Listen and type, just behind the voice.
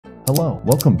Hello,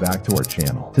 welcome back to our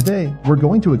channel. Today, we're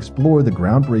going to explore the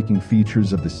groundbreaking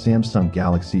features of the Samsung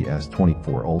Galaxy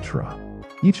S24 Ultra.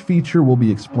 Each feature will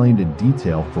be explained in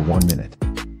detail for 1 minute.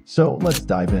 So let's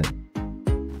dive in.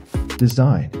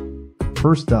 Design.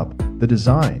 First up, the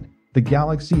design. The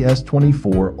Galaxy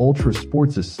S24 Ultra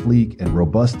sports a sleek and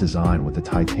robust design with a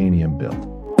titanium build.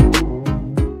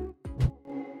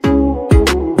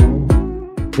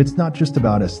 It's not just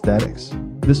about aesthetics.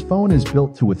 This phone is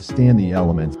built to withstand the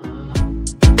elements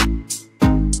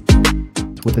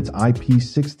with its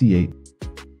IP68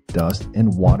 dust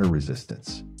and water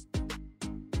resistance.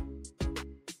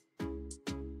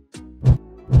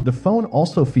 The phone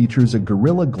also features a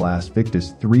Gorilla Glass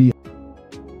Victus 3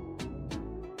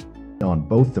 on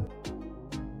both the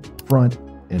front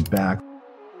and back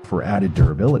for added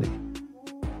durability.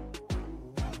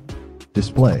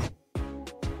 Display.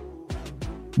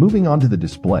 Moving on to the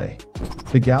display,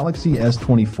 the Galaxy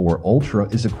S24 Ultra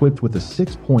is equipped with a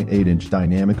 6.8-inch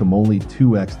dynamic AMOLED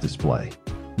 2X display.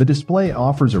 The display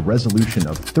offers a resolution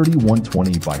of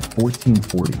 3120 by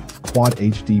 1440 Quad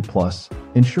HD+,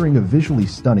 ensuring a visually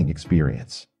stunning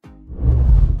experience.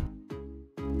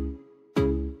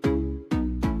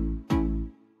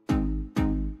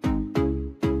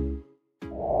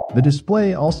 The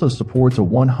display also supports a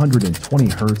 120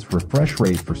 Hz refresh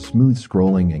rate for smooth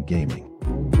scrolling and gaming.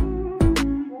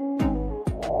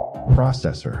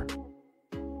 Processor.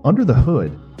 Under the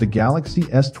hood, the Galaxy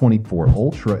S24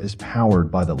 Ultra is powered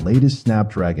by the latest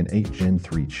Snapdragon 8 Gen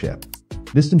 3 chip.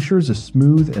 This ensures a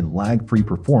smooth and lag-free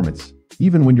performance,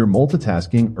 even when you're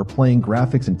multitasking or playing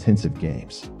graphics-intensive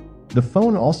games. The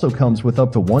phone also comes with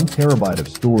up to 1 TB of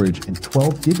storage and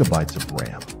 12 GB of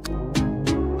RAM.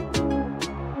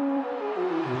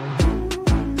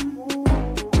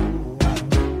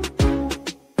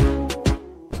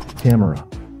 Camera.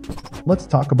 Let's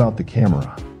talk about the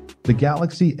camera. The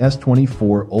Galaxy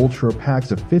S24 Ultra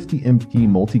packs a 50MP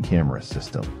multi-camera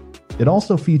system. It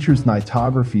also features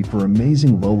nightography for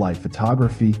amazing low-light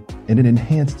photography and an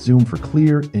enhanced zoom for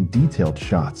clear and detailed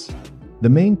shots. The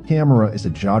main camera is a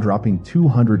jaw-dropping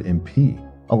 200MP,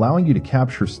 allowing you to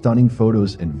capture stunning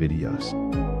photos and videos.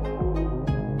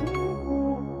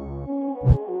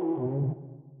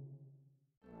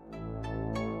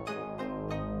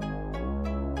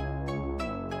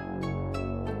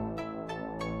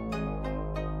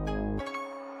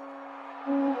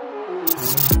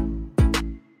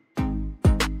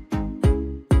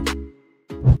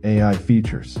 AI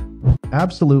features.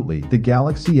 Absolutely, the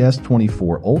Galaxy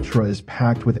S24 Ultra is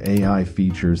packed with AI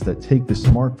features that take the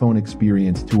smartphone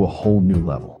experience to a whole new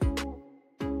level.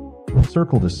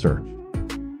 Circle to search.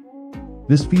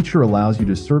 This feature allows you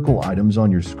to circle items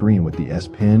on your screen with the S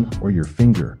Pen or your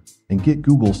finger and get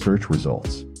Google search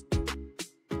results.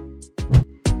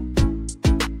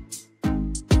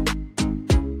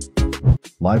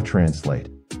 Live Translate.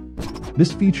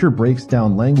 This feature breaks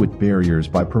down language barriers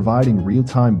by providing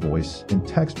real-time voice and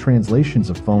text translations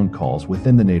of phone calls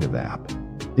within the native app.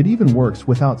 It even works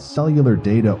without cellular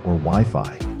data or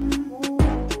Wi-Fi.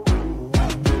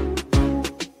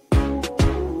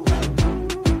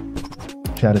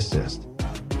 Chat Assist.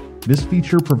 This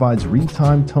feature provides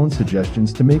real-time tone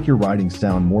suggestions to make your writing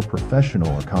sound more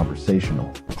professional or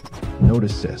conversational. Note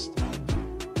Assist.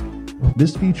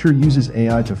 This feature uses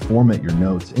AI to format your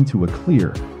notes into a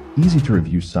clear,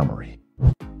 easy-to-review summary.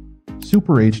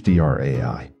 Super HDR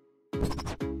AI.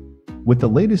 With the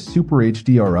latest Super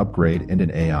HDR upgrade and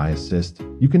an AI assist,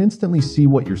 you can instantly see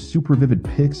what your super vivid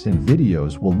pics and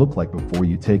videos will look like before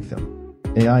you take them.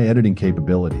 AI editing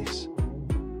capabilities.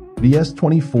 The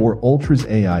S24 Ultra's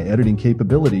AI editing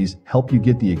capabilities help you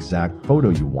get the exact photo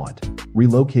you want,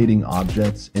 relocating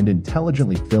objects and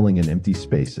intelligently filling in empty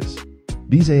spaces.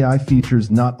 These AI features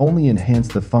not only enhance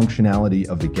the functionality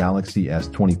of the Galaxy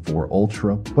S24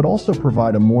 Ultra, but also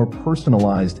provide a more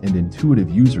personalized and intuitive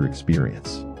user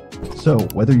experience. So,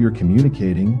 whether you're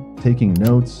communicating, taking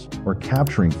notes, or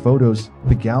capturing photos,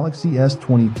 the Galaxy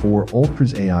S24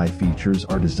 Ultra's AI features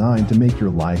are designed to make your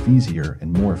life easier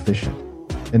and more efficient.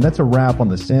 And that's a wrap on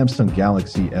the Samsung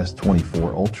Galaxy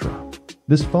S24 Ultra.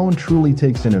 This phone truly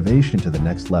takes innovation to the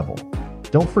next level.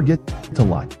 Don't forget to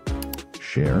like,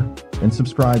 share, and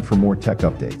subscribe for more tech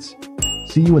updates.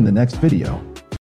 See you in the next video.